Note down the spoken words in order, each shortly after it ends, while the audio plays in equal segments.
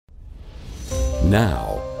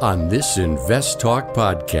Now, on this InvestTalk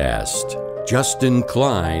podcast, Justin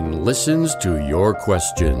Klein listens to your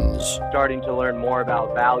questions. Starting to learn more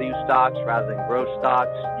about value stocks rather than growth stocks.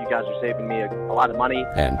 You guys are saving me a lot of money.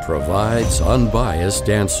 And provides unbiased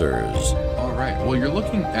answers. All right. Well, you're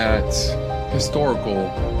looking at historical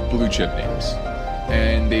blue chip names,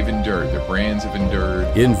 and they've endured. Their brands have endured.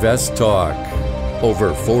 InvestTalk.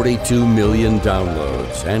 Over 42 million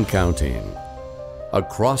downloads and counting.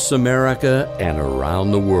 Across America and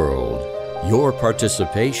around the world, your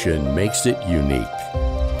participation makes it unique.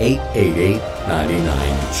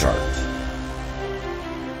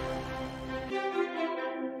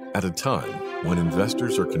 888-99-CHART. At a time when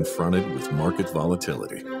investors are confronted with market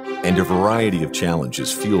volatility and a variety of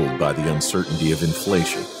challenges fueled by the uncertainty of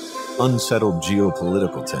inflation, unsettled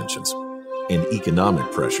geopolitical tensions, and economic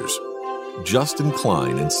pressures, Justin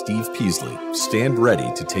Klein and Steve Peasley stand ready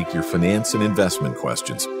to take your finance and investment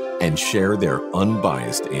questions and share their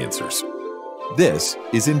unbiased answers. This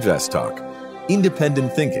is InvestTalk,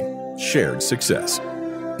 independent thinking, shared success.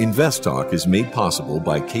 InvestTalk is made possible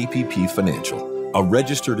by KPP Financial, a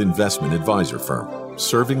registered investment advisor firm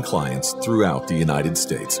serving clients throughout the United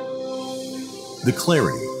States. The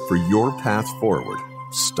clarity for your path forward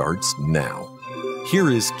starts now. Here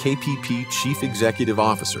is KPP Chief Executive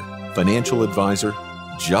Officer, Financial Advisor,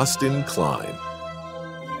 Justin Klein.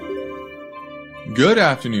 Good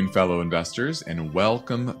afternoon, fellow investors, and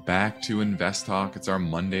welcome back to InvestTalk. It's our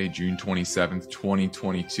Monday, June 27th,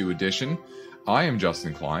 2022 edition. I am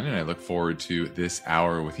Justin Klein, and I look forward to this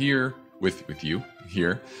hour with you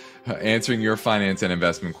here, answering your finance and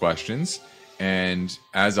investment questions. And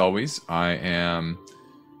as always, I am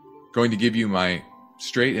going to give you my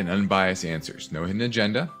straight and unbiased answers. No hidden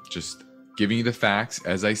agenda, just giving you the facts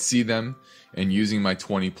as I see them and using my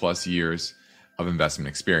 20 plus years of investment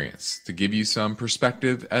experience to give you some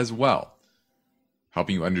perspective as well,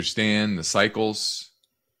 helping you understand the cycles,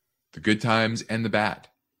 the good times and the bad,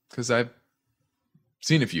 because I've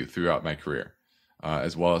seen a few throughout my career,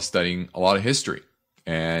 as well as studying a lot of history.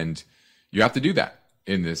 And you have to do that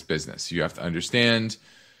in this business. You have to understand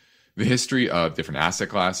the history of different asset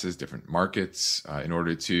classes, different markets, in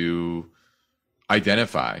order to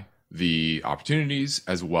identify the opportunities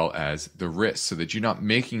as well as the risks, so that you're not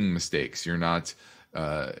making mistakes. You're not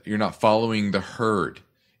following the herd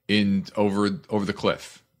over the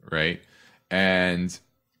cliff, right? And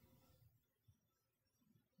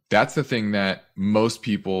that's the thing that most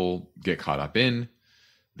people get caught up in.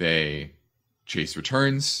 They chase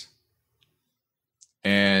returns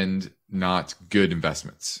and not good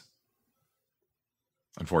investments,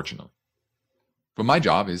 unfortunately. But my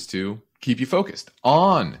job is to keep you focused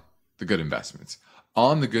on the good investments,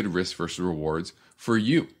 on the good risk versus rewards for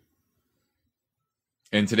you.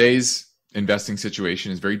 And today's investing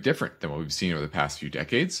situation is very different than what we've seen over the past few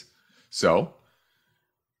decades. So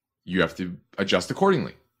you have to adjust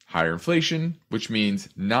accordingly. Higher inflation, which means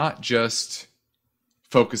not just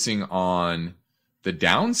focusing on the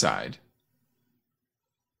downside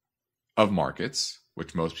of markets,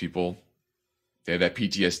 which most people, they have that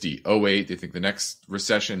PTSD. 08, they think the next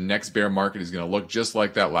recession, next bear market is going to look just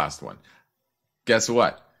like that last one. Guess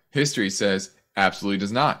what? History says absolutely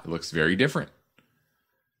does not. It looks very different.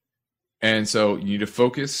 And so you need to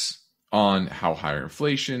focus on how higher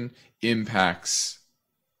inflation impacts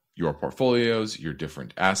your portfolios, your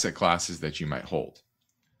different asset classes that you might hold.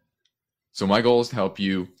 So my goal is to help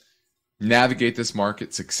you navigate this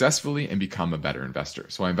market successfully and become a better investor.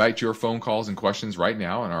 So I invite your phone calls and questions right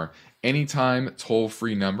now on our anytime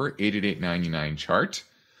toll-free number, 888-99-CHART.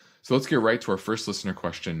 So let's get right to our first listener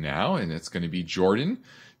question now, and it's going to be Jordan,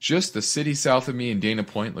 just the city south of me in Dana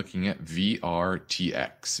Point, looking at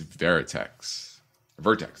Vertex,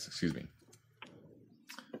 excuse me.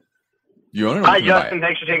 You own it? Hi, Justin.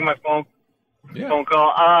 Thanks for taking my phone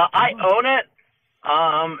call. I own it.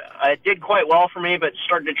 It did quite well for me, but it's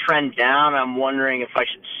starting to trend down. I'm wondering if I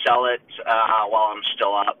should sell it while I'm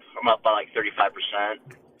still up. I'm up by like 35%.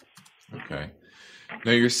 Okay.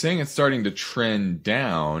 Now you're saying it's starting to trend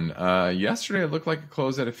down. Yesterday it looked like it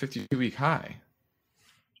closed at a 52-week high.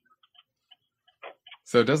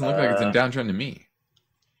 So it doesn't look like it's in downtrend to me.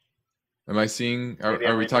 Am I seeing,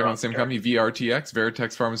 are we talking about the same company, VRTX,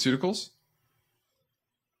 Vertex Pharmaceuticals?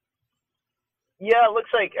 Yeah, it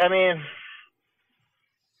looks like,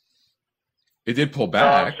 it did pull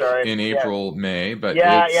back in April, May, but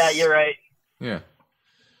yeah, you're right. Yeah.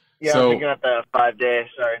 Yeah, I'm thinking at the 5-day,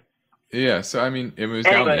 sorry. Yeah, so it was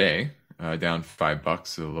down today, down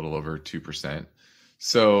 $5, a little over 2%.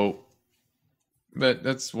 So, but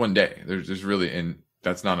that's one day. There's really, and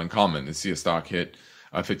that's not uncommon to see a stock hit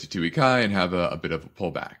a 52-week high and have a bit of a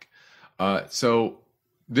pullback. So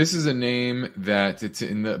this is a name that it's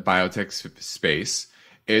in the biotech space.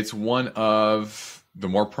 It's one of the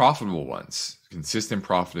more profitable ones, consistent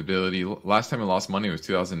profitability. Last time it lost money was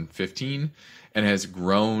 2015 and has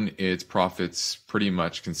grown its profits pretty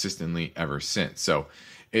much consistently ever since. So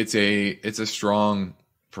it's a strong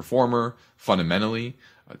performer fundamentally.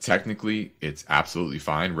 Technically, it's absolutely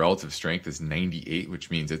fine. Relative strength is 98, which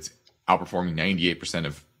means it's outperforming 98%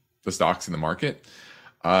 of the stocks in the market.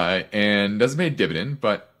 And doesn't pay a dividend,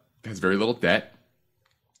 but has very little debt.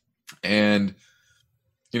 And,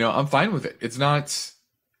 I'm fine with it. It's not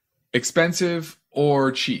expensive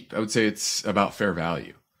or cheap. I would say it's about fair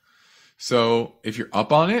value. So if you're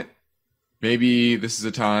up on it, maybe this is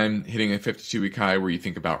a time hitting a 52-week high where you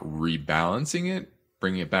think about rebalancing it,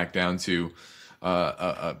 bringing it back down to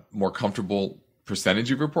a more comfortable percentage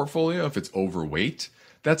of your portfolio. If it's overweight,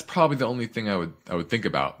 that's probably the only thing I would think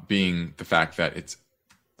about, being the fact that it's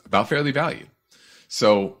about fairly valued.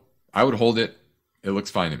 So I would hold it. It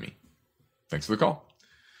looks fine to me. Thanks for the call.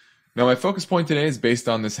 Now, my focus point today is based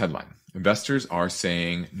on this headline. Investors are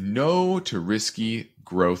saying no to risky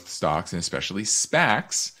growth stocks, and especially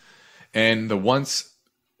SPACs. And the once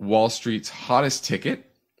Wall Street's hottest ticket,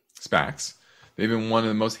 SPACs, they've been one of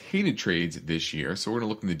the most hated trades this year. So we're going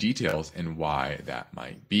to look into the details and why that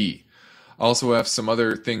might be. I also have some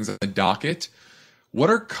other things on the docket. What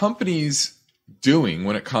are companies doing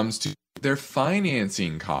when it comes to their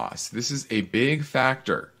financing costs? This is a big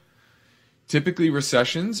factor. Typically,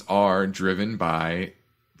 recessions are driven by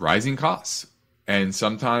rising costs. And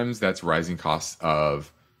sometimes that's rising costs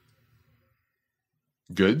of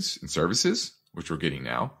goods and services, which we're getting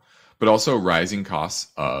now, but also rising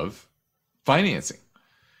costs of financing.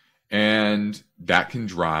 And that can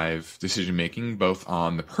drive decision-making both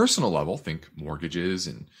on the personal level, think mortgages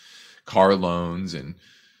and car loans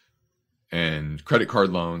and credit card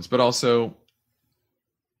loans, but also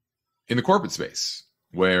in the corporate space,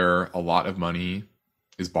 where a lot of money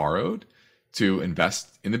is borrowed to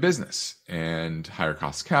invest in the business. And higher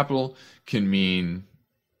cost of capital can mean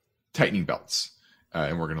tightening belts.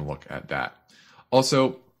 And we're going to look at that.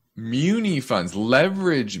 Also, Muni-Funds,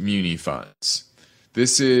 leverage Muni-Funds.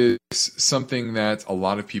 This is something that a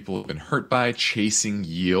lot of people have been hurt by, chasing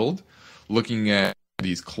yield, looking at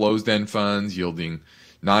these closed-end funds yielding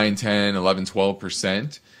 9, 10, 11,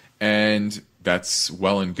 12%. And that's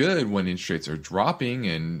well and good when interest rates are dropping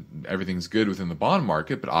and everything's good within the bond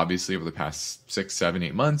market. But obviously over the past 6, 7,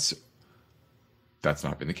 8 months, that's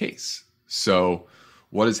not been the case. So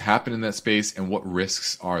what has happened in that space and what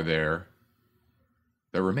risks are there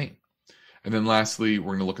that remain? And then lastly,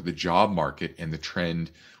 we're going to look at the job market and the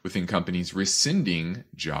trend within companies rescinding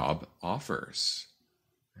job offers.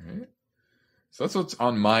 All right. So that's what's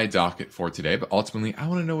on my docket for today. But ultimately, I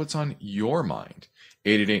want to know what's on your mind.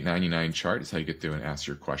 888-99-CHART is how you get through and ask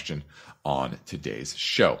your question on today's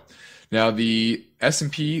show. Now, the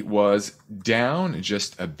S&P was down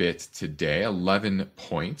just a bit today, 11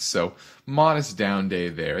 points. So modest down day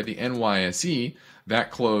there. The NYSE, that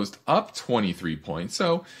closed up 23 points.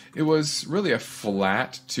 So it was really a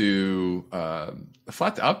flat to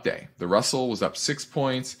up day. The Russell was up 6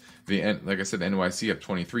 points. Like I said, the NYSE up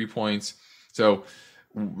 23 points. So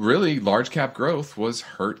really large cap growth was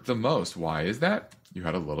hurt the most. Why is that? You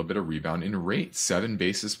had a little bit of rebound in rates, 7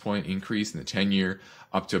 basis point increase in the 10-year,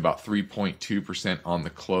 up to about 3.2% on the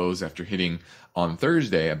close after hitting on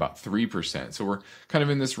Thursday about 3%. So we're kind of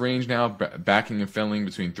in this range now, backing and filling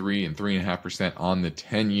between 3 and 3.5% on the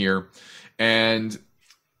 10-year. And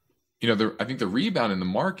I think the rebound in the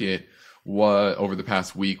market over the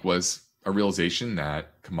past week was a realization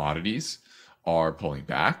that commodities are pulling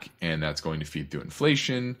back, and that's going to feed through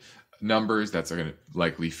inflation numbers. That's going to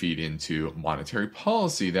likely feed into monetary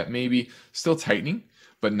policy that may be still tightening,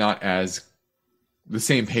 but not as the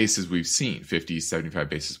same pace as we've seen, 50, 75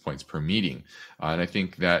 basis points per meeting. And I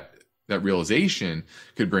think that realization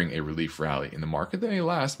could bring a relief rally in the market that may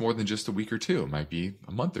last more than just a week or two. It might be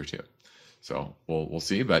a month or two. So we'll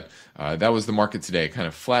see. But that was the market today, kind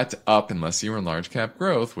of flat up unless you were in large cap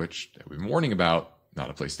growth, which we've been warning about, not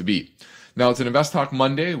a place to be. Now, it's an InvestTalk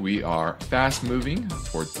Monday. We are fast moving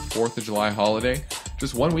towards the 4th of July holiday,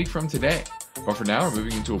 just 1 week from today. But for now, we're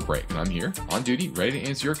moving into a break, and I'm here on duty, ready to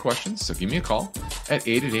answer your questions. So give me a call at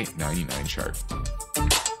 888-99-CHART.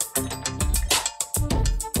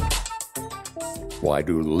 Why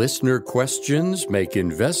do listener questions make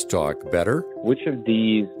InvestTalk better? Which of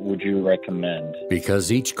these would you recommend?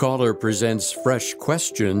 Because each caller presents fresh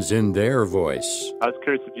questions in their voice. I was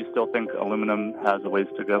curious if you still think aluminum has a ways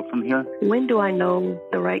to go from here. When do I know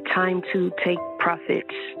the right time to take profits.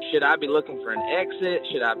 Should I be looking for an exit?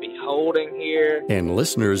 Should I be holding here? And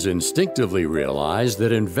listeners instinctively realize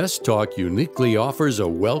that InvestTalk uniquely offers a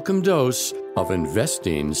welcome dose of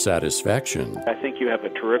investing satisfaction. I think you have a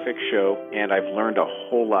terrific show, and I've learned a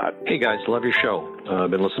whole lot. Hey guys, love your show.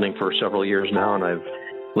 I've been listening for several years now, and I've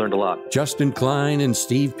learned a lot. Justin Klein and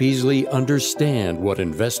Steve Peasley understand what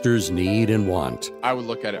investors need and want. I would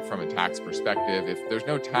look at it from a tax perspective. If there's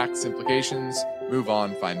no tax implications, move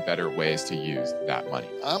on, find better ways to use that money.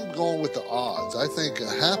 I'm going with the odds. I think a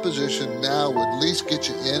half position now would at least get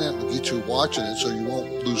you in it and get you watching it so you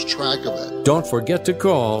won't lose track of it. Don't forget to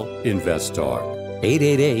call InvestTalk,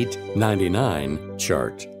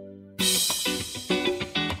 888-99-CHART.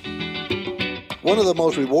 One of the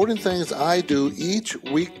most rewarding things I do each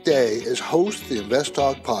weekday is host the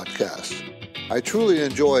InvestTalk podcast. I truly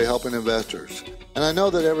enjoy helping investors, and I know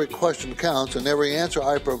that every question counts and every answer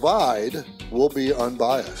I provide will be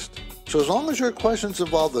unbiased. So as long as your questions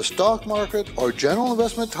involve the stock market or general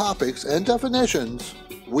investment topics and definitions,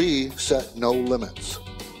 we set no limits.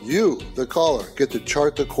 You, the caller, get to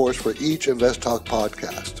chart the course for each InvestTalk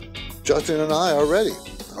podcast. Justin and I are ready.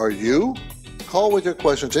 Are you? Call with your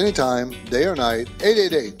questions anytime, day or night,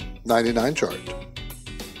 888-99-CHART.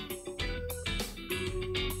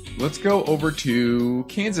 Let's go over to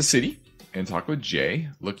Kansas City and talk with Jay,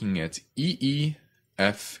 looking at EEFT.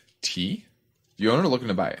 You own it or looking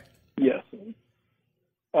to buy it? Yes.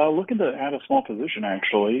 Looking to add a small position,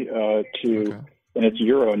 actually, and it's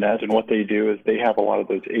Euronet, and what they do is they have a lot of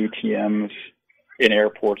those ATMs in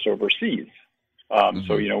airports overseas.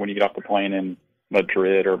 So, you know, when you get off the plane in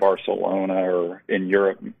Madrid or Barcelona or in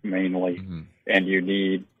Europe mainly, and you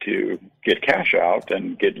need to get cash out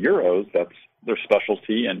and get euros, that's their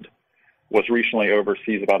specialty, and was recently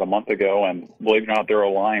overseas about a month ago, and believe it or not, there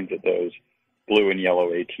are lines at those blue and yellow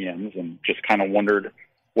ATMs, and just kind of wondered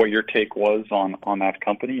what your take was on that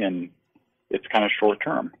company, and it's kind of short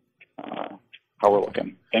term, how we're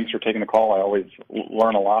looking. Thanks for taking the call. I always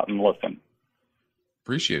learn a lot and listen.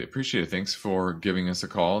 Appreciate it. Thanks for giving us a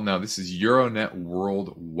call. Now, this is Euronet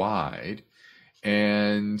Worldwide,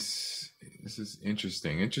 and this is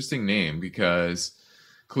interesting. Interesting name because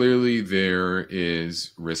clearly there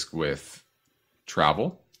is risk with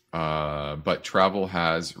travel, but travel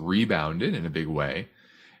has rebounded in a big way,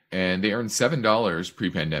 and they earned $7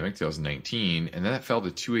 pre-pandemic, 2019, and then that fell to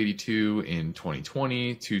 $2.82 in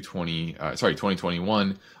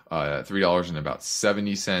 2021, $3 and about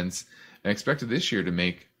 70 cents. And expected this year to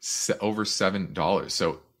make over $7.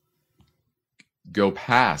 So go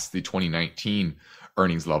past the 2019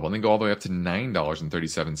 earnings level and then go all the way up to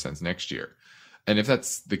 $9.37 next year. And if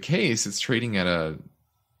that's the case, it's trading at a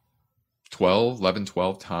 12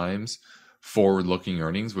 times forward-looking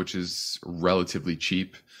earnings, which is relatively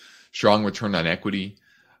cheap, strong return on equity.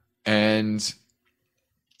 And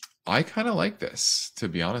I kind of like this, to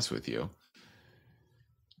be honest with you.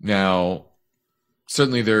 Now,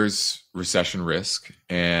 certainly there's recession risk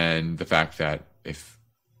and the fact that if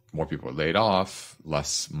more people are laid off,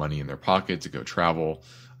 less money in their pocket to go travel,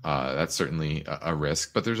 that's certainly a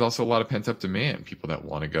risk. But there's also a lot of pent-up demand, people that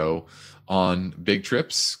want to go on big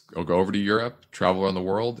trips, or go over to Europe, travel around the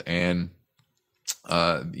world, and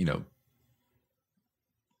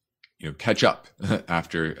catch up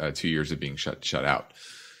after 2 years of being shut out.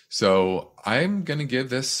 So I'm going to give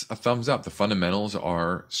this a thumbs up. The fundamentals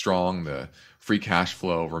are strong. The free cash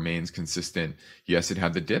flow remains consistent. Yes, it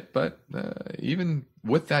had the dip, but even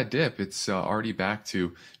with that dip, it's already back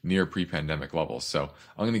to near pre-pandemic levels. So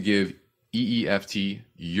I'm going to give EEFT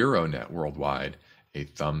Euronet Worldwide a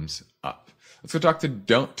thumbs up. Let's go talk to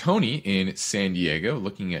Tony in San Diego,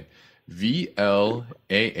 looking at VLAAX,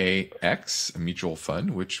 a mutual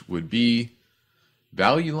fund, which would be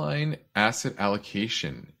Value Line Asset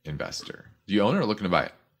Allocation Investor. Do you own it or looking to buy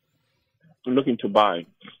it? I'm looking to buy.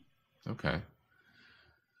 Okay.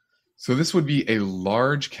 So this would be a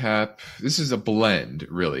large cap. This is a blend,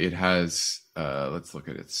 really. It has, let's look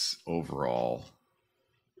at its overall,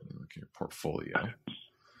 look at your portfolio.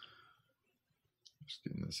 Just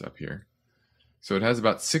getting this up here. So it has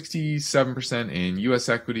about 67% in U.S.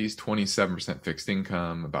 equities, 27% fixed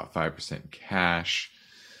income, about 5% cash.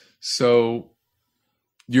 So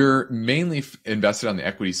you're mainly invested on the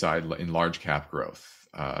equity side in large cap growth.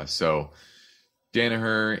 So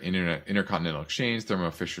Danaher, Intercontinental Exchange,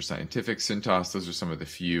 Thermo Fisher Scientific, Cintas, those are some of the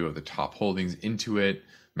few of the top holdings. Intuit,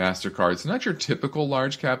 MasterCard. So not your typical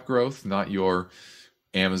large cap growth, not your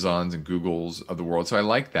Amazons and Googles of the world. So I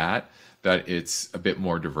like that it's a bit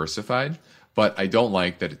more diversified, but I don't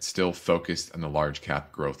like that it's still focused on the large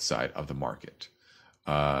cap growth side of the market.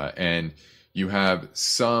 And You have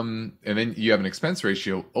some, and then you have an expense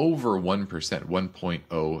ratio over 1%,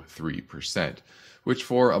 1.03%, which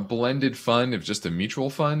for a blended fund of just a mutual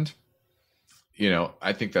fund,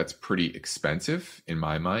 I think that's pretty expensive in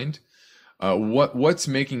my mind. What's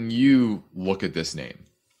making you look at this name?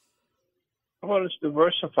 Well, it's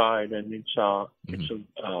diversified, and it's a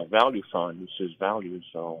value fund. It says value,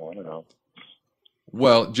 so I don't know.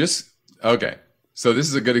 Well, okay. So this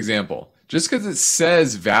is a good example. Just because it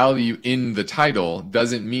says value in the title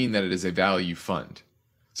doesn't mean that it is a value fund.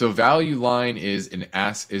 So Value Line is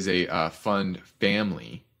a fund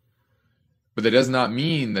family, but that does not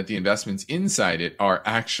mean that the investments inside it are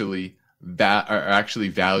actually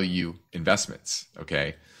value investments.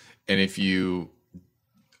 Okay, and if you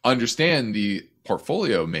understand the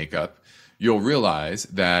portfolio makeup, you'll realize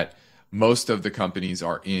that most of the companies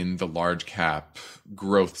are in the large cap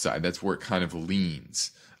growth side. That's where it kind of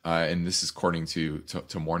leans. And this is according to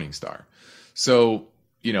Morningstar. So,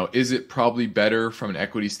 is it probably better from an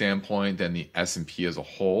equity standpoint than the S&P as a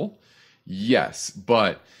whole? Yes,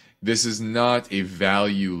 but this is not a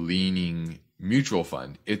value leaning mutual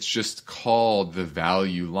fund. It's just called the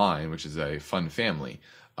Value Line, which is a fund family.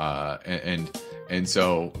 And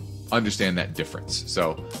so understand that difference.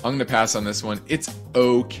 So I'm going to pass on this one. It's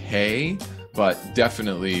okay, but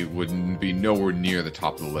definitely wouldn't be nowhere near the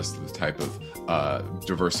top of the list of the type of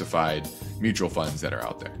diversified mutual funds that are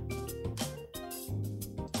out there.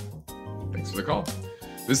 Thanks for the call.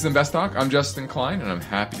 This is InvestTalk. I'm Justin Klein, and I'm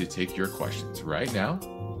happy to take your questions right now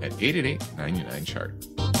at 888-99-CHART.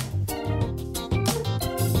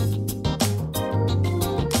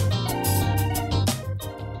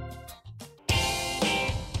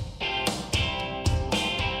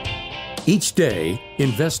 Each day,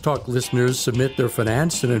 InvestTalk listeners submit their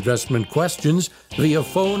finance and investment questions via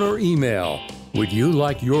phone or email. Would you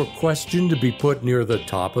like your question to be put near the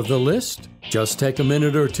top of the list? Just take a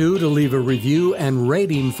minute or two to leave a review and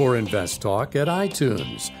rating for InvestTalk at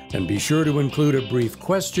iTunes. And be sure to include a brief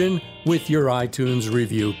question with your iTunes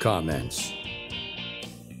review comments.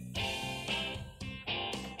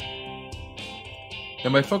 Now,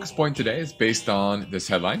 my focus point today is based on this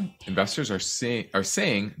headline. Investors are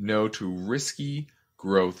saying no to risky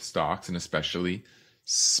growth stocks, and especially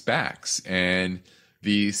SPACs. And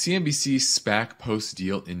the CNBC SPAC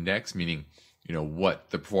post-deal index, meaning what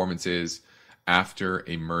the performance is after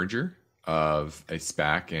a merger of a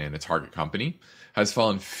SPAC and a target company, has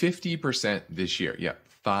fallen 50% this year. Yep,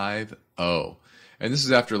 50. And this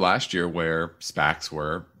is after last year where SPACs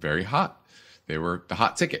were very hot. They were the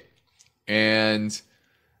hot ticket. And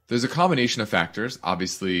there's a combination of factors,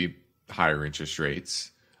 obviously higher interest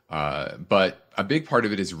rates, but a big part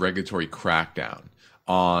of it is regulatory crackdown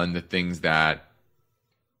on the things that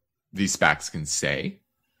these SPACs can say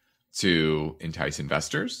to entice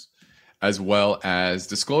investors, as well as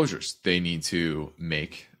disclosures they need to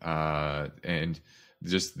make, and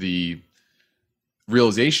just the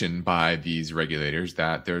realization by these regulators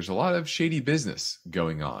that there's a lot of shady business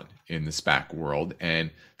going on in the SPAC world,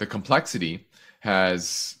 and the complexity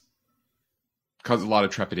has caused a lot of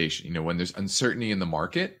trepidation. When there's uncertainty in the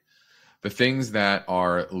market, the things that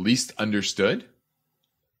are least understood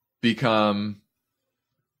become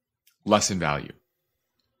less in value,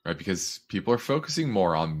 right? Because people are focusing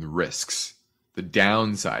more on the risks, the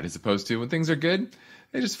downside, as opposed to when things are good,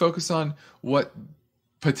 they just focus on what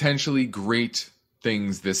potentially great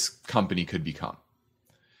things this company could become.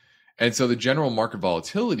 And so the general market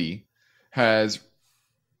volatility has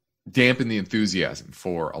dampened the enthusiasm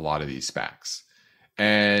for a lot of these SPACs.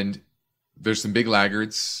 And there's some big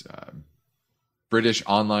laggards, British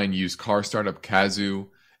online used car startup Kazoo,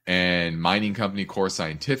 and mining company Core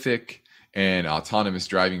Scientific, and autonomous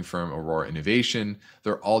driving firm Aurora Innovation.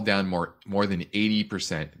 They're all down more than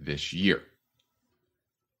 80% this year.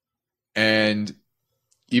 And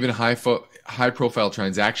even high profile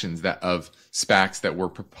transactions of SPACs that were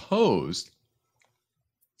proposed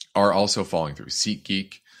are also falling through.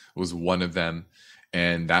 SeatGeek was one of them,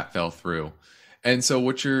 and that fell through. And so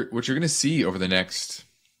what you're going to see over the next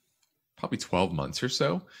probably 12 months or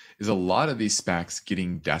so is a lot of these SPACs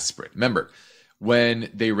getting desperate. Remember, when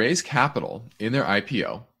they raise capital in their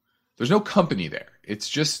IPO, there's no company there. It's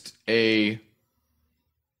just a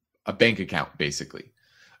bank account, basically,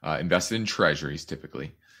 invested in treasuries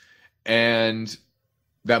typically. And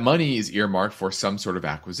that money is earmarked for some sort of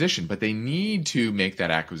acquisition, but they need to make that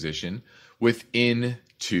acquisition within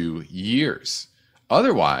 2 years.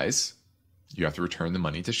 Otherwise, you have to return the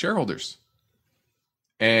money to shareholders.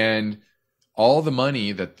 And all the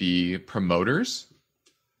money that the promoters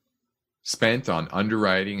spent on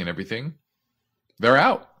underwriting and everything, they're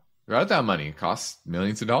out. They're out that money. It costs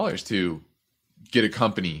millions of dollars to get a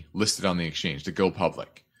company listed on the exchange, to go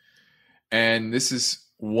public. And this is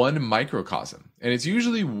one microcosm. And it's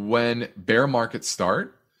usually when bear markets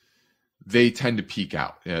start, they tend to peak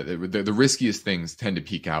out. The riskiest things tend to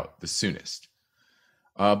peak out the soonest.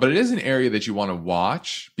 But it is an area that you want to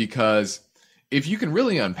watch, because if you can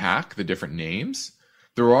really unpack the different names,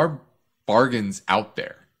 there are bargains out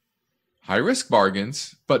there. High risk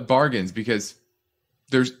bargains, but bargains, because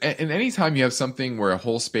and anytime you have something where a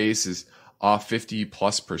whole space is off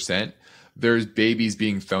 50+%, there's babies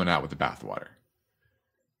being thrown out with the bathwater.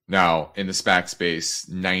 Now, in the SPAC space,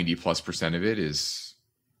 90+% of it is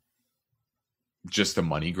just a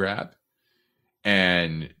money grab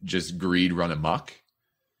and just greed run amok.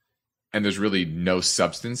 And there's really no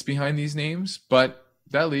substance behind these names, but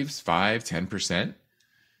that leaves 5-10%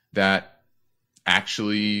 that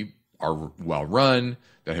actually are well run,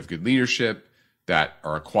 that have good leadership, that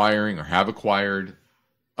are acquiring or have acquired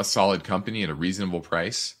a solid company at a reasonable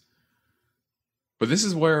price. But this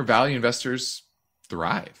is where value investors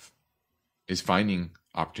thrive, is finding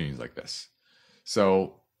opportunities like this.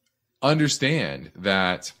 So understand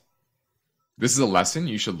that this is a lesson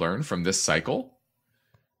you should learn from this cycle,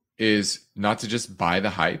 is not to just buy the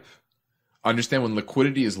hype. Understand when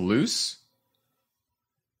liquidity is loose,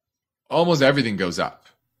 almost everything goes up.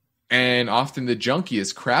 And often the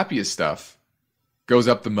junkiest, crappiest stuff goes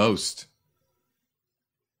up the most.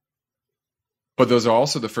 But those are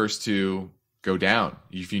also the first to go down.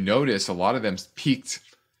 If you notice, a lot of them peaked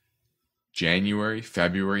January,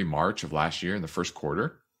 February, March of last year in the first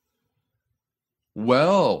quarter.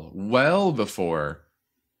 Well before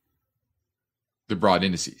the broad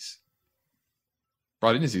indices.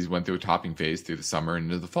 Broad indices went through a topping phase through the summer and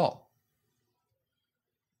into the fall.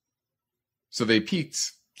 So they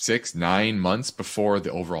peaked 6-9 months before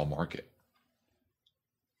the overall market.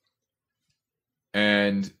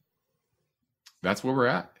 And that's where we're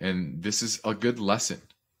at. And this is a good lesson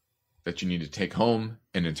that you need to take home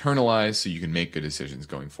and internalize so you can make good decisions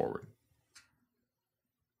going forward.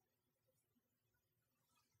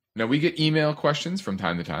 Now, we get email questions from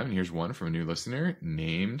time to time, and here's one from a new listener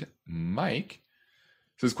named Mike.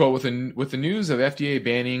 It says, quote, with the news of FDA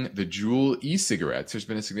banning the Juul e-cigarettes, there's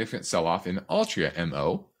been a significant sell-off in Altria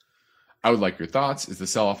MO. I would like your thoughts. Is the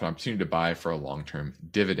sell-off an opportunity to buy for a long-term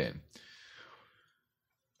dividend?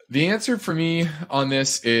 The answer for me on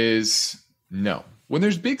this is no. When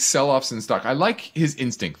there's big sell-offs in stock, I like his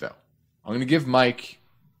instinct, though. I'm going to give Mike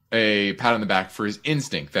a pat on the back for his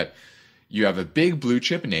instinct that you have a big blue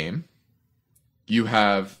chip name, you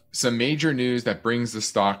have some major news that brings the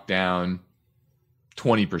stock down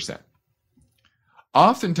 20%.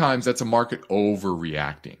 Oftentimes, that's a market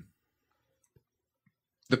overreacting.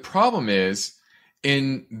 The problem is,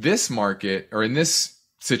 in this market, or in this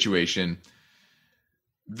situation,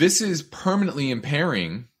 this is permanently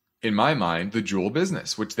impairing, in my mind, the Juul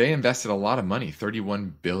business, which they invested a lot of money,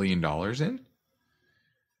 $31 billion in.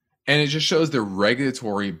 And it just shows the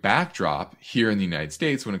regulatory backdrop here in the United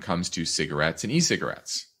States when it comes to cigarettes and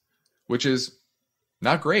e-cigarettes, which is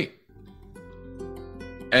not great.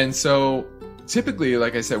 And so typically,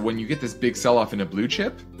 like I said, when you get this big sell-off in a blue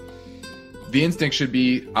chip, the instinct should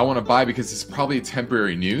be, I want to buy because it's probably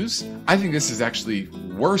temporary news. I think this is actually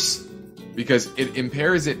worse because it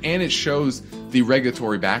impairs it and it shows the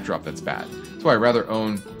regulatory backdrop that's bad. That's why I'd rather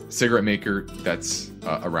own a cigarette maker that's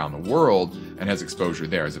around the world and has exposure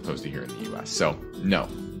there as opposed to here in the US. So no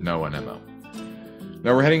on MO.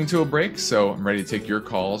 Now we're heading into a break, so I'm ready to take your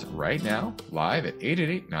calls right now, live at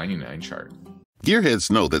 888-99-CHART. Gearheads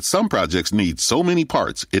know that some projects need so many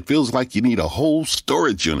parts, it feels like you need a whole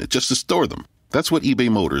storage unit just to store them. That's what eBay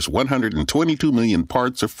Motors' 122 million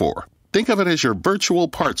parts are for. Think of it as your virtual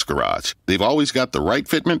parts garage. They've always got the right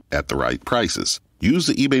fitment at the right prices. Use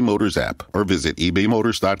the eBay Motors app or visit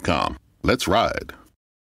ebaymotors.com. Let's ride.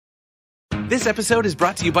 This episode is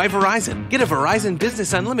brought to you by Verizon. Get a Verizon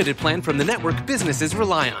Business Unlimited plan from the network businesses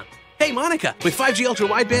rely on. Hey, Monica, with 5G Ultra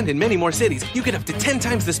Wideband in many more cities, you get up to 10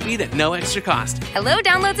 times the speed at no extra cost. Hello,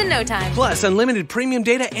 downloads in no time. Plus, unlimited premium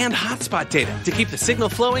data and hotspot data to keep the signal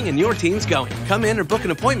flowing and your teams going. Come in or book an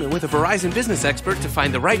appointment with a Verizon business expert to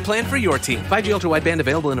find the right plan for your team. 5G Ultra Wideband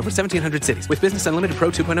available in over 1,700 cities with Business Unlimited Pro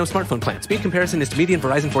 2.0 smartphone plan. Speed comparison is to median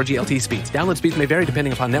Verizon 4G LTE speeds. Download speeds may vary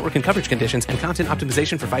depending upon network and coverage conditions and content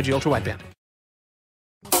optimization for 5G Ultra Wideband.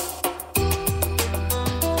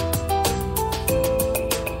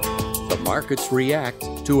 Markets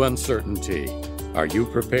react to uncertainty. Are you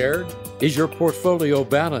prepared? Is your portfolio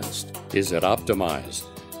balanced? Is it optimized?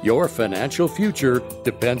 Your financial future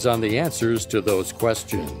depends on the answers to those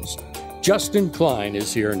questions. Justin Klein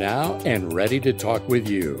is here now and ready to talk with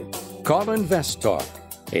you. Call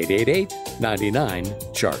InvestTalk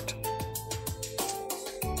 888-99-CHART.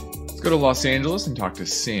 Let's go to Los Angeles and talk to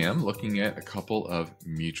Sam, looking at a couple of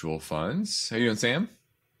mutual funds. How you doing, Sam?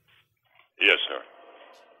 Yes, sir.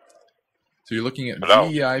 So you're looking at Hello?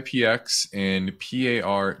 VEIPX and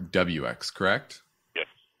PARWX, correct? Yes.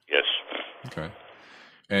 Yes. Okay.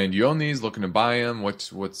 And you own these, looking to buy them.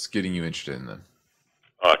 What's getting you interested in them?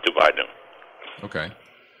 To buy them. Okay.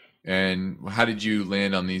 And how did you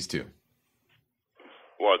land on these two?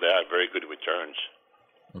 Well, they have very good returns.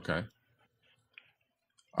 Okay.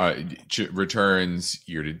 Returns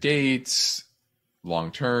year to date,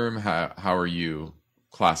 long term. How are you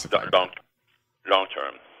classifying? Long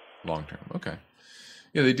term. Long term. Okay.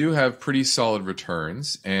 Yeah, they do have pretty solid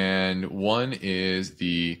returns, and one is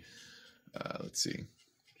the let's see,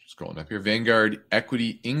 scrolling up here, Vanguard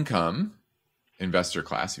Equity Income Investor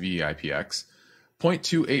Class VEIPX,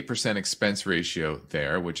 0.28% expense ratio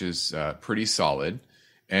there, which is pretty solid.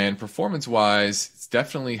 And performance-wise, it's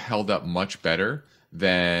definitely held up much better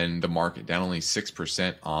than the market, down only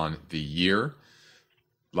 6% on the year.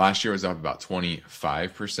 Last year was up about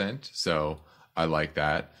 25%, so I like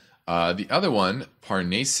that. The other one,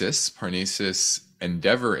 Parnassus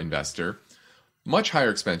Endeavor Investor, much higher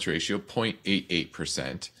expense ratio,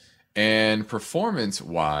 0.88%. And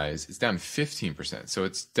performance-wise, it's down 15%. So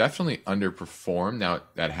it's definitely underperformed. Now,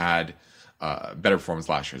 that had better performance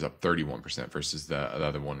last year. It's up 31% versus the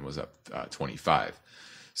other one was up 25%.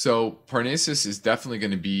 So Parnassus is definitely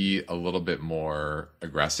going to be a little bit more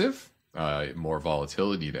aggressive, more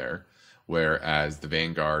volatility there. Whereas the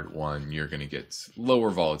Vanguard one, you're going to get lower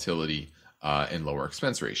volatility and lower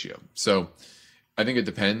expense ratio. So I think it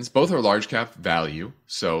depends. Both are large cap value,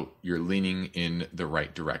 so you're leaning in the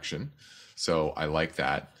right direction. So I like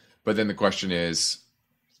that. But then the question is,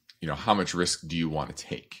 how much risk do you want to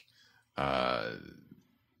take?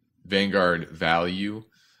 Vanguard value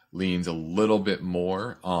leans a little bit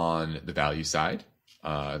more on the value side.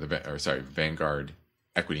 Vanguard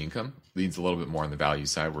equity income leans a little bit more on the value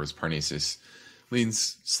side, whereas Parnassus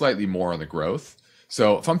leans slightly more on the growth.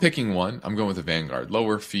 So if I'm picking one, I'm going with the Vanguard.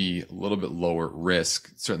 Lower fee, a little bit lower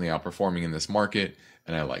risk, certainly outperforming in this market,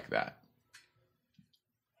 and I like that.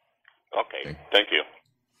 Okay, thank you.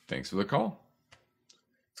 Thanks for the call.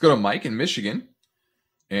 Let's go to Mike in Michigan,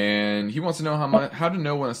 and he wants to know how to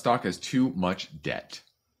know when a stock has too much debt.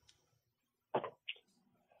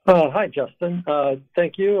 Hi, Justin.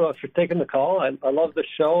 Thank you for taking the call. I love the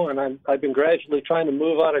show, and I've been gradually trying to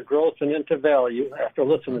move out of growth and into value after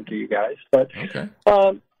listening to you guys. But okay.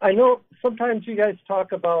 I know sometimes you guys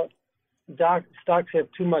talk about stocks have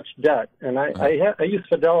too much debt, and I use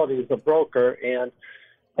Fidelity as a broker, and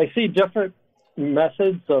I see different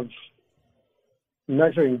methods of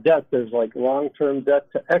measuring debt. There's like long-term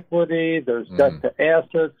debt to equity, there's debt to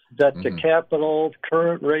assets, debt to capital,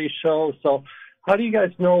 current ratio. So how do you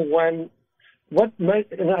guys know and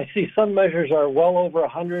I see some measures are well over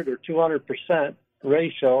 100 or 200%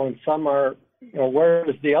 ratio, and some are,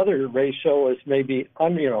 whereas the other ratio is maybe,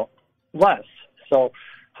 less. So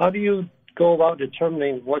how do you go about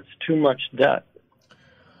determining what's too much debt?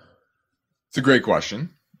 It's a great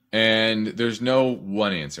question, and there's no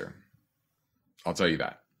one answer. I'll tell you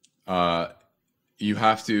that. You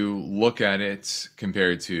have to look at it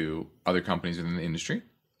compared to other companies within the industry.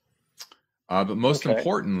 But most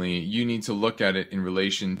importantly, you need to look at it in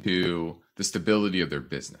relation to the stability of their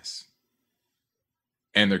business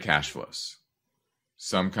and their cash flows.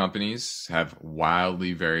 Some companies have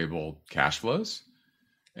wildly variable cash flows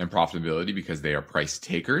and profitability because they are price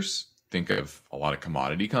takers. Think of a lot of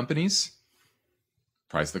commodity companies.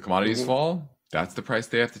 Price of the commodities fall, that's the price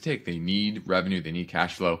they have to take. They need revenue, they need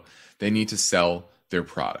cash flow, they need to sell their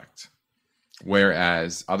product.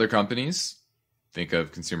 Whereas other companies, think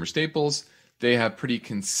of consumer staples, they have pretty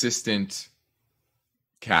consistent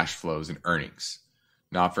cash flows and earnings,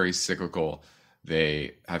 not very cyclical.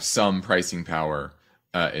 They have some pricing power,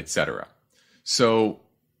 etc. So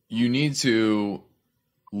you need to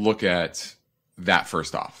look at that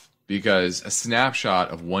first off, because a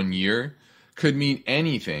snapshot of 1 year could mean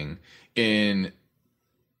anything in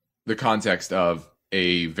the context of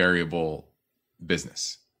a variable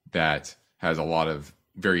business that has a lot of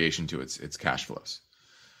variation to its cash flows.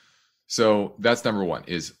 So that's number one,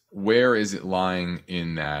 is where is it lying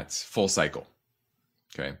in that full cycle?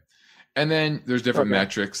 Okay. And then there's different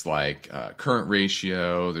metrics like current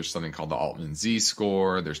ratio. There's something called the Altman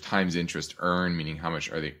Z-score. There's times interest earned, meaning how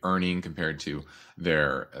much are they earning compared to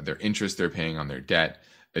their interest they're paying on their debt,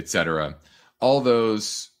 etc. All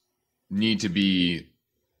those need to be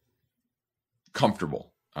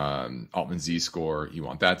comfortable Altman Z-score, you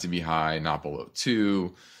want that to be high, not below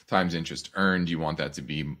 2 times interest earned. You want that to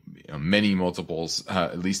be many multiples,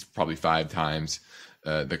 at least probably 5 times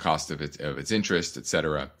the cost of its interest,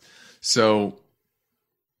 etc. So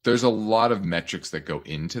there's a lot of metrics that go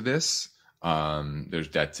into this. There's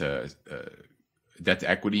debt to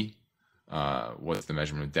equity. What's the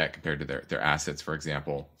measurement of debt compared to their assets, for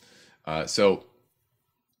example? So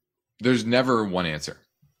there's never one answer.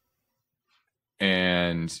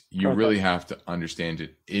 And you really have to understand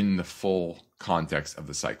it in the full context of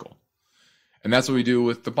the cycle. And that's what we do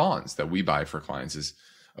with the bonds that we buy for clients is,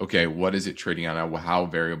 okay, what is it trading on? How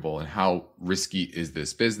variable and how risky is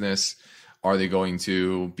this business? Are they going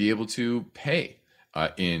to be able to pay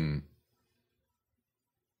in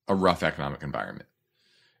a rough economic environment?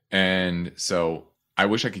 And so I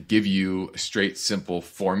wish I could give you a straight, simple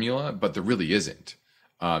formula, but there really isn't.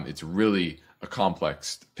 It's really a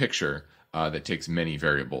complex picture that takes many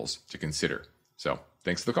variables to consider. So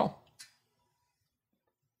thanks for the call.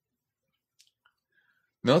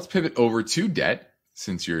 Now let's pivot over to debt,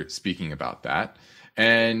 since you're speaking about that.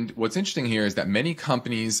 And what's interesting here is that many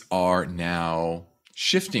companies are now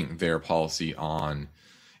shifting their policy on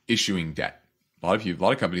issuing debt. A lot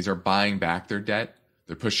of companies are buying back their debt.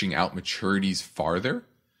 They're pushing out maturities farther,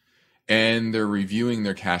 and they're reviewing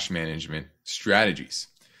their cash management strategies.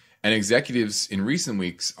 And executives in recent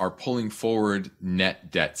weeks are pulling forward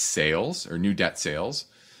net debt sales or new debt sales.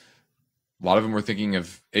 A lot of them were thinking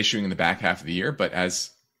of issuing in the back half of the year, but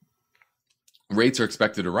as rates are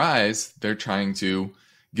expected to rise, they're trying to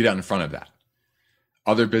get out in front of that.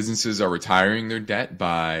 Other businesses are retiring their debt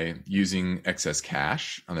by using excess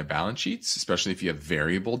cash on their balance sheets, especially if you have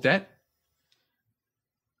variable debt.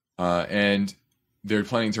 And they're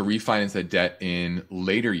planning to refinance that debt in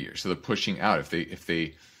later years. So they're pushing out. If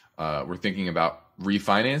they were thinking about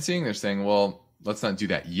refinancing, they're saying, well, let's not do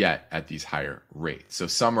that yet at these higher rates. So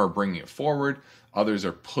some are bringing it forward. Others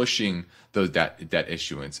are pushing those debt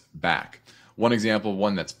issuance back. One example,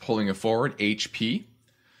 one that's pulling it forward, HP.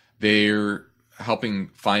 They're helping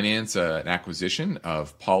finance an acquisition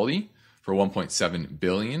of Poly for $1.7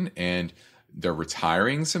 billion, and they're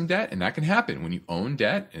retiring some debt, and that can happen. When you own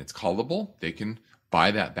debt and it's callable, they can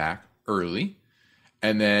buy that back early,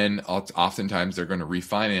 and then oftentimes they're going to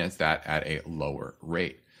refinance that at a lower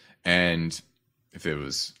rate. And if it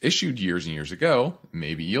was issued years and years ago,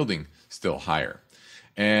 maybe yielding still higher.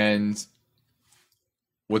 And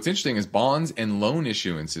what's interesting is bonds and loan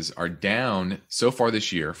issuances are down so far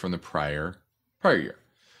this year from the prior year.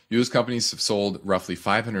 U.S. companies have sold roughly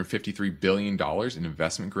 $553 billion in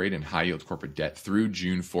investment grade and high yield corporate debt through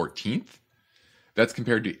June 14th. That's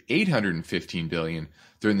compared to $815 billion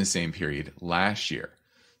during the same period last year.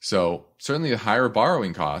 So certainly a higher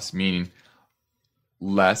borrowing costs, meaning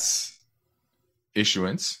less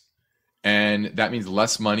issuance, and that means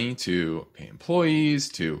less money to pay employees,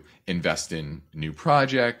 to invest in new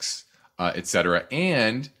projects, etc.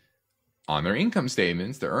 And on their income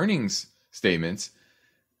statements, their earnings statements,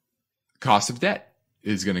 cost of debt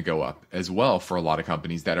is going to go up as well for a lot of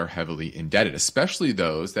companies that are heavily indebted, especially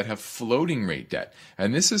those that have floating rate debt.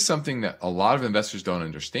 And this is something that a lot of investors don't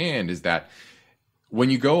understand, is that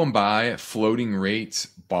when you go and buy floating rate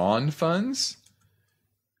bond funds,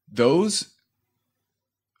 those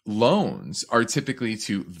loans are typically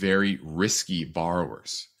to very risky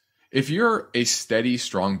borrowers. If you're a steady,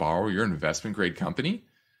 strong borrower, you're an investment grade company,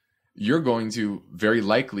 you're going to very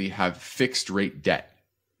likely have fixed rate debt.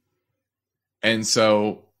 And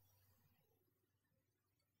so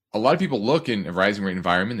a lot of people look in a rising rate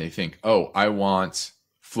environment, they think, oh, I want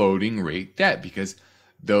floating rate debt because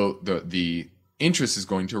the interest is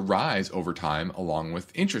going to rise over time along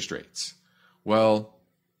with interest rates. Well,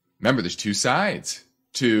 remember, there's two sides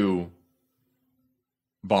to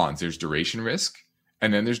bonds. There's duration risk,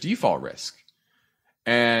 and then there's default risk.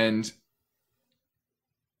 And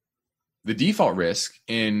the default risk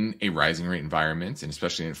in a rising rate environment, and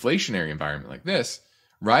especially an inflationary environment like this,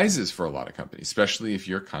 rises for a lot of companies, especially if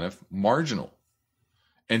you're kind of marginal.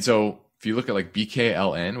 And so if you look at like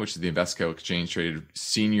BKLN, which is the Invesco exchange traded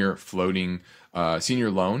senior loan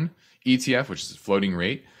ETF, which is a floating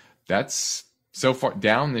rate, that's so far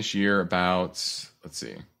down this year about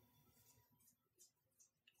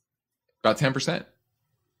 10%,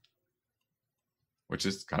 which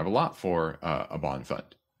is kind of a lot for a bond fund.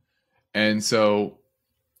 And so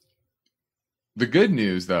the good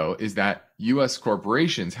news, though, is that U.S.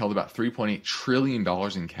 corporations held about $3.8 trillion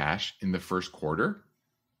in cash in the first quarter.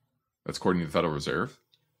 That's according to the Federal Reserve.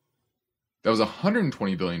 That was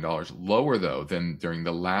 $120 billion lower, though, than during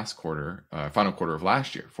the last quarter, final quarter of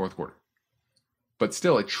last year, fourth quarter. but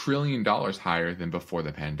still $1 trillion higher than before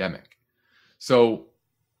the pandemic. So,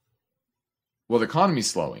 well, the economy's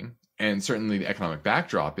slowing, and certainly the economic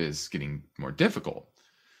backdrop is getting more difficult.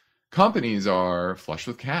 Companies are flush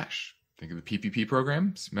with cash. Think of the PPP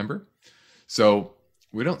programs, remember? So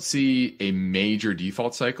we don't see a major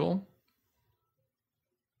default cycle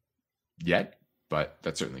yet, but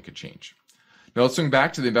that certainly could change. Now let's swing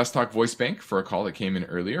back to the InvestTalk voice bank for a call that came in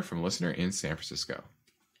earlier from a listener in San Francisco.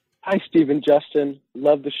 Hi, Stephen, Justin.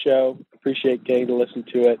 Love the show. Appreciate getting to listen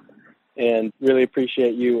to it, and really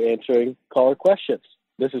appreciate you answering caller questions.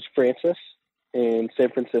 This is Francis in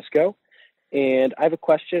San Francisco, and I have a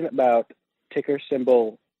question about ticker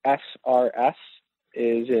symbol SRS,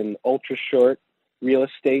 is an UltraShort real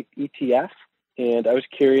estate ETF, and I was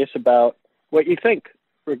curious about what you think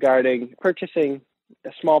regarding purchasing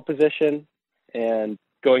a small position and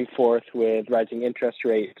going forth with rising interest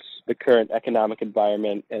rates, the current economic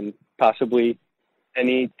environment, and possibly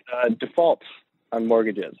any defaults on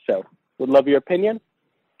mortgages. So would love your opinion.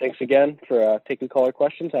 Thanks again for taking caller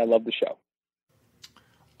questions. I love the show.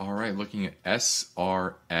 All right, looking at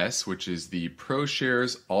SRS, which is the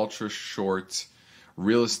ProShares UltraShort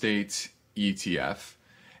Real Estate ETF.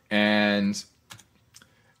 And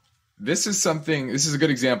this is a good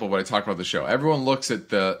example of what I talked about the show. Everyone looks at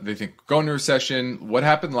they think, going to recession, what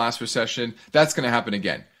happened last recession, that's going to happen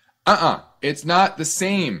again. It's not the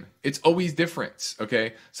same. It's always different,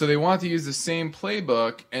 okay? So they want to use the same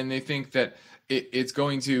playbook, and they think that it's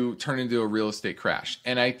going to turn into a real estate crash.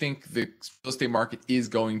 And I think the real estate market is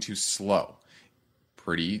going to slow.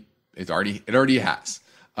 It already has.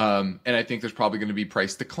 And I think there's probably going to be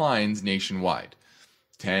price declines nationwide,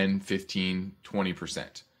 10, 15,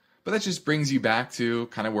 20%. But that just brings you back to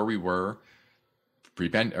kind of where we were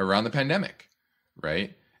around the pandemic,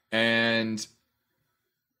 right? And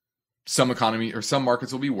some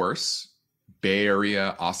markets will be worse. Bay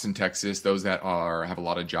Area, Austin, Texas, those that have a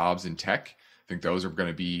lot of jobs in tech, I think those are going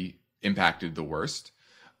to be impacted the worst.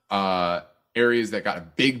 Areas that got a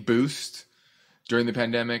big boost during the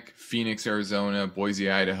pandemic, Phoenix, Arizona,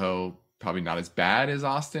 Boise, Idaho, probably not as bad as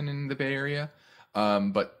Austin in the Bay Area,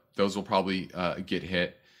 but those will probably get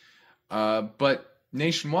hit. But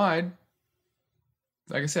nationwide,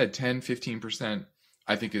 like I said, 10, 15%,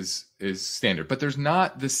 I think is standard. But there's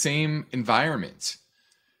not the same environment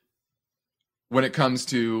when it comes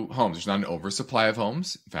to homes. There's not an oversupply of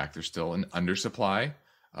homes. In fact, there's still an undersupply.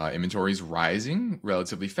 Inventory is rising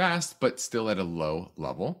relatively fast, but still at a low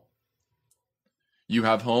level. You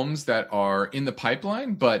have homes that are in the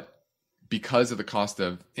pipeline, but because of the cost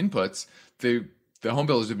of inputs, the home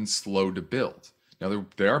builders have been slow to build. Now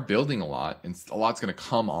they are building a lot, and a lot's going to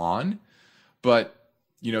come on, but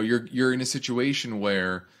you're in a situation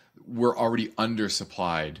where we're already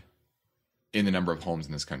undersupplied in the number of homes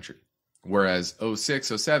in this country. Whereas 06,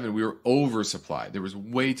 07, we were oversupplied. There was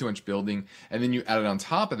way too much building. And then you added on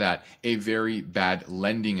top of that a very bad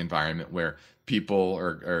lending environment where people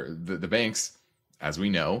or the banks, as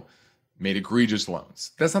we know, made egregious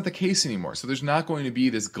loans. That's not the case anymore. So there's not going to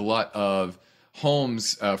be this glut of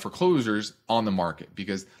homes foreclosures on the market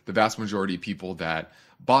because the vast majority of people that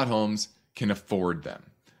bought homes can afford them.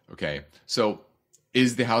 Okay. So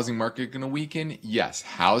is the housing market going to weaken? Yes.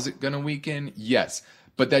 How is it going to weaken? Yes.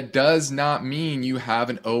 But that does not mean you have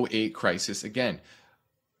an 08 crisis again.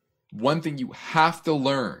 One thing you have to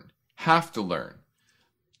learn,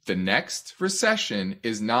 the next recession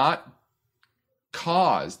is not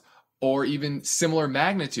caused or even similar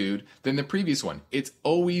magnitude than the previous one. It's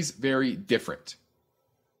always very different.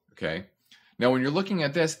 Okay. Now, when you're looking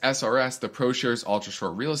at this SRS, the ProShares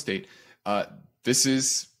UltraShort Real Estate, this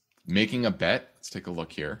is making a bet. Let's take a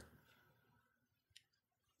look here.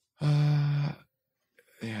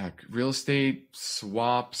 Real estate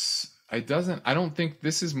swaps. I don't think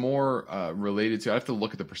this is more related to, I have to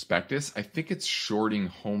look at the prospectus. I think it's shorting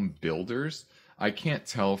home builders. I can't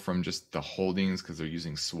tell from just the holdings because they're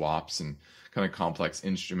using swaps and kind of complex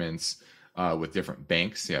instruments with different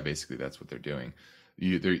banks. Yeah, basically that's what they're doing.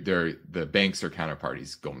 The banks are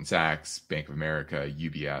counterparties: Goldman Sachs, Bank of America,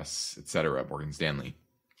 UBS, etc., Morgan Stanley.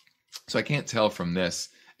 So I can't tell from this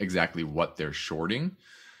exactly what they're shorting,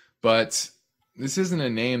 but this isn't a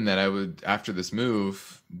name that I would, after this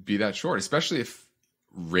move, be that short, especially if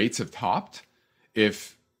rates have topped,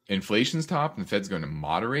 if inflation's topped and the Fed's going to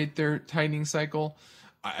moderate their tightening cycle.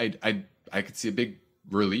 I could see a big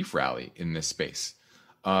relief rally in this space.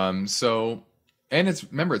 And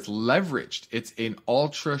remember, it's leveraged. It's an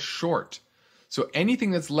ultra short. So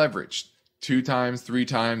anything that's leveraged 2 times, 3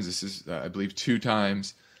 times, this is, I believe, 2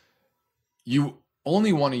 times, you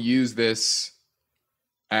only want to use this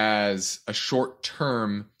as a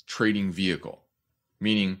short-term trading vehicle.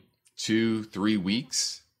 meaning 2-3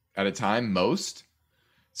 weeks at a time most.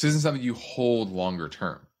 This isn't something you hold longer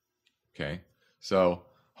term. Okay. So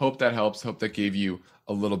hope that helps. Hope that gave you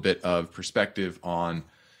a little bit of perspective on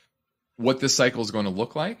what this cycle is going to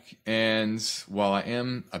look like. And while I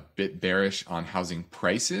am a bit bearish on housing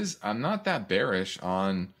prices, I'm not that bearish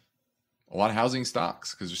on a lot of housing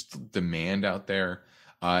stocks because there's still demand out there.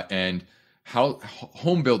 And how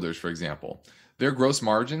home builders, for example, their gross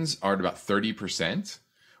margins are at about 30%,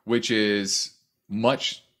 which is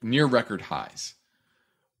much near record highs.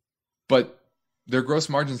 But their gross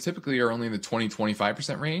margins typically are only in the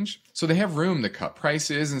 20-25% range. So they have room to cut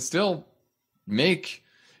prices and still make,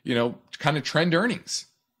 kind of trend earnings.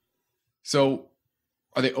 So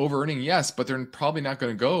are they over earning? Yes, but they're probably not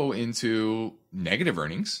going to go into negative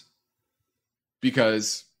earnings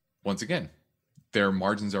because, once again, their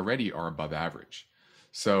margins already are above average.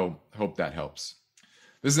 So hope that helps.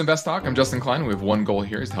 This is InvestTalk. I'm Justin Klein. We have one goal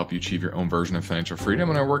here is to help you achieve your own version of financial freedom,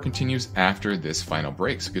 and our work continues after this final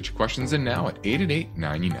break. So get your questions in now at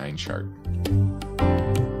 888-99-CHART.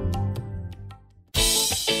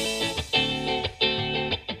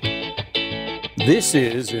 This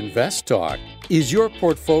is InvestTalk. Is your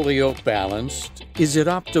portfolio balanced? Is it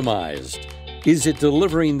optimized? Is it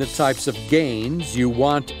delivering the types of gains you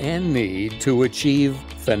want and need to achieve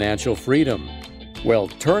financial freedom? Well,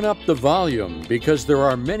 turn up the volume because there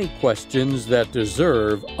are many questions that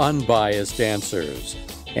deserve unbiased answers.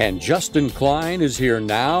 And Justin Klein is here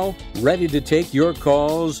now, ready to take your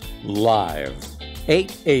calls live.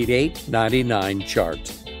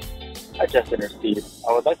 888-99-CHART. Hi, Justin or Steve.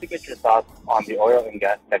 I would like to get your thoughts on the oil and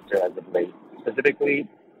gas sector as of late, specifically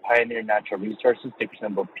Pioneer Natural Resources, ticker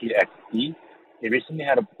symbol PXD. They recently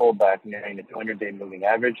had a pullback nearing the 200-day moving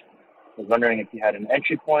average. I was wondering if you had an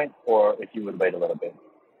entry point or if you would wait a little bit.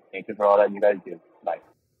 Thank you for all that you guys do. Bye.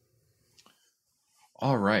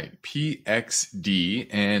 All right, PXD,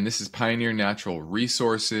 and this is Pioneer Natural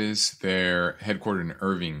Resources. They're headquartered in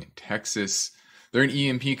Irving, Texas. They're an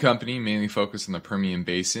E&P company mainly focused on the Permian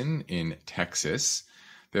Basin in Texas.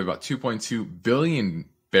 They have about 2.2 billion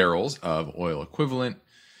barrels of oil equivalent,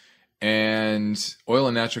 and oil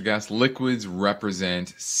and natural gas liquids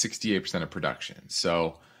represent 68% of production.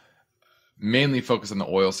 So mainly focused on the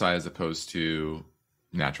oil side as opposed to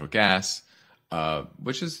natural gas,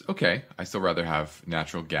 which is okay. I still rather have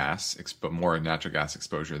natural gas, but more natural gas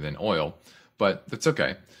exposure than oil, but that's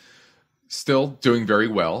okay. Still doing very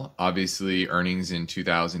well. Obviously, earnings in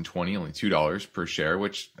 2020 only $2 per share,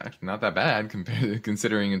 which actually not that bad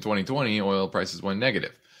considering in 2020 oil prices went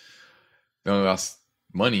negative. They only lost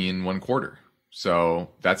money in one quarter, so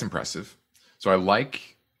that's impressive. So I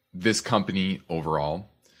like this company overall,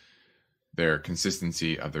 their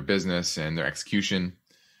consistency of their business and their execution.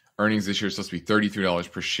 Earnings this year is supposed to be $33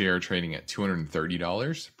 per share, trading at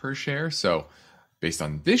 $230 per share. So based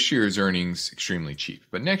on this year's earnings, extremely cheap.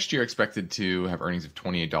 But next year expected to have earnings of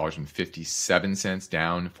 $28.57,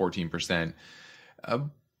 down 14%.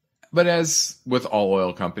 But as with all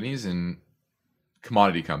oil companies and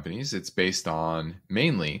commodity companies, it's based on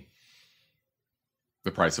mainly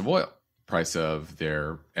the price of oil, price of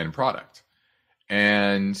their end product.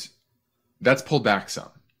 And that's pulled back some.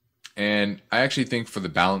 And I actually think for the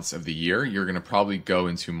balance of the year, you're going to probably go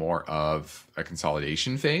into more of a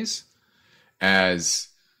consolidation phase as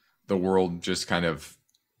the world just kind of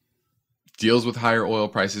deals with higher oil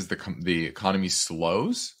prices, the economy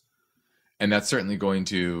slows, and that's certainly going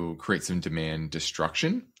to create some demand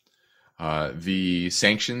destruction. The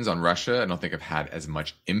sanctions on Russia, I don't think have had as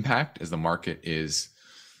much impact as the market is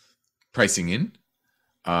pricing in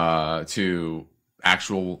to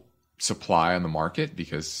actual supply on the market,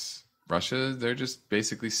 because Russia, they're just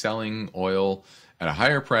basically selling oil at a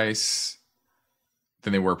higher price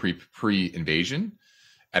than they were pre-invasion,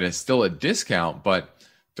 at still a discount, but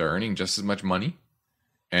they're earning just as much money,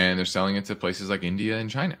 and they're selling it to places like India and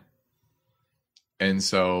China. And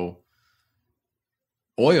so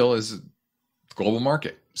oil is a global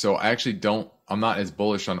market. So I'm not as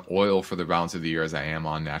bullish on oil for the balance of the year as I am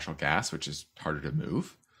on natural gas, which is harder to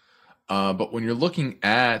move. But when you're looking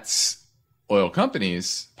at oil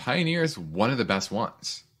companies, Pioneer is one of the best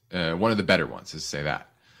ones, one of the better ones, let's say that.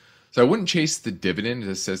 So I wouldn't chase the dividend.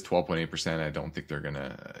 It says 12.8%. I don't think they're going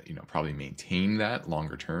to, probably maintain that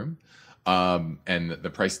longer term. And the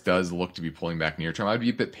price does look to be pulling back near term. I'd be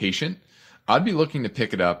a bit patient. I'd be looking to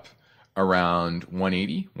pick it up around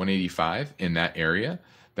 180, 185 in that area.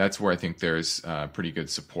 That's where I think there's pretty good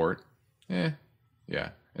support. Yeah.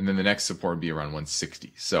 And then the next support would be around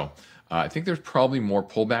 160. So I think there's probably more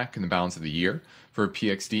pullback in the balance of the year for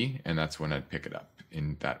PXD, and that's when I'd pick it up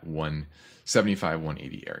in that 175,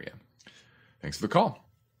 180 area. Thanks for the call.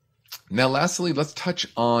 Now, lastly, let's touch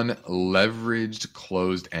on leveraged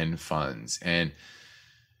closed-end funds. And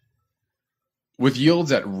with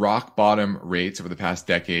yields at rock bottom rates over the past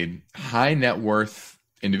decade, high net worth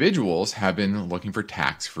individuals have been looking for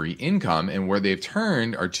tax-free income, and where they've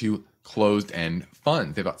turned are to closed-end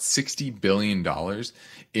funds. They have about $60 billion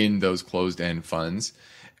in those closed-end funds,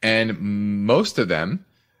 and most of them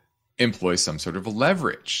employ some sort of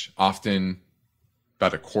leverage. Often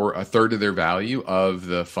about a third of their value of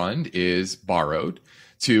the fund is borrowed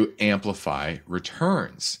to amplify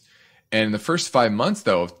returns. And in the first 5 months,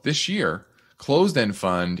 though, of this year, closed-end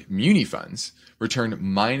fund Muni-Funds returned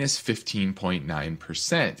minus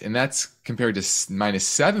 15.9%. And that's compared to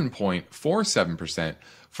minus 7.47%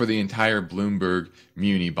 for the entire Bloomberg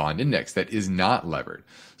Muni Bond Index that is not levered.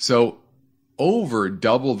 So over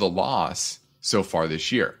double the loss so far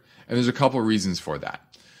this year. And there's a couple of reasons for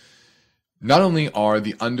that. Not only are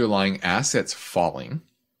the underlying assets falling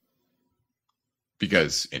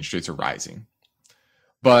because interest rates are rising,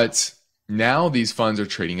 but now these funds are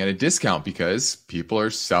trading at a discount because people are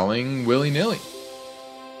selling willy-nilly.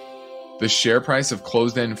 The share price of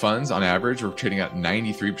closed-end funds on average were trading at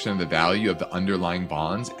 93% of the value of the underlying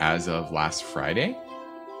bonds as of last Friday.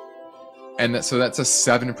 And so that's a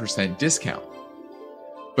 7% discount.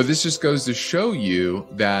 But this just goes to show you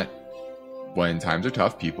that when times are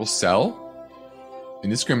tough, people sell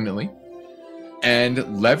indiscriminately,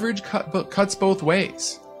 and leverage cuts both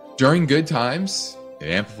ways. During good times, it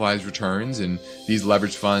amplifies returns, and these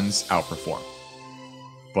leveraged funds outperform.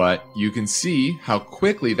 But you can see how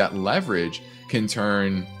quickly that leverage can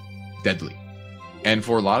turn deadly. And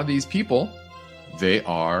for a lot of these people, they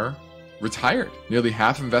are retired. Nearly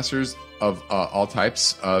half investors of all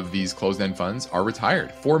types of these closed-end funds are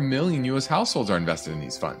retired. 4 million U.S. households are invested in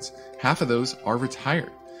these funds. Half of those are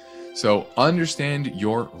retired. So understand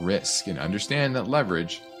your risk and understand that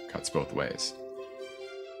leverage cuts both ways.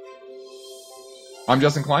 I'm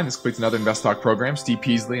Justin Klein. This completes another InvestTalk program. Steve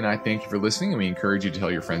Peasley and I thank you for listening, and we encourage you to tell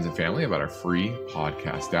your friends and family about our free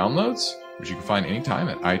podcast downloads, which you can find anytime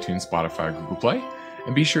at iTunes, Spotify, or Google Play.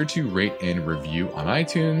 And be sure to rate and review on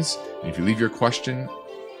iTunes. And if you leave your question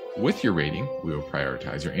with your rating, we will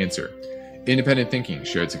prioritize your answer. Independent thinking,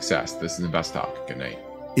 shared success. This is InvestTalk. Good night.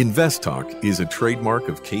 InvestTalk is a trademark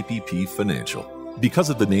of KPP Financial. Because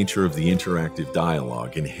of the nature of the interactive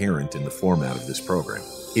dialogue inherent in the format of this program,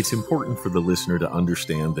 it's important for the listener to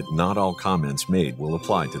understand that not all comments made will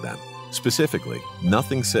apply to them. Specifically,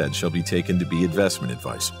 nothing said shall be taken to be investment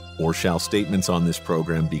advice, or shall statements on this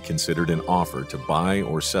program be considered an offer to buy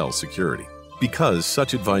or sell security. Because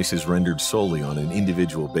such advice is rendered solely on an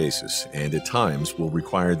individual basis and at times will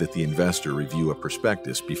require that the investor review a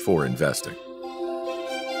prospectus before investing.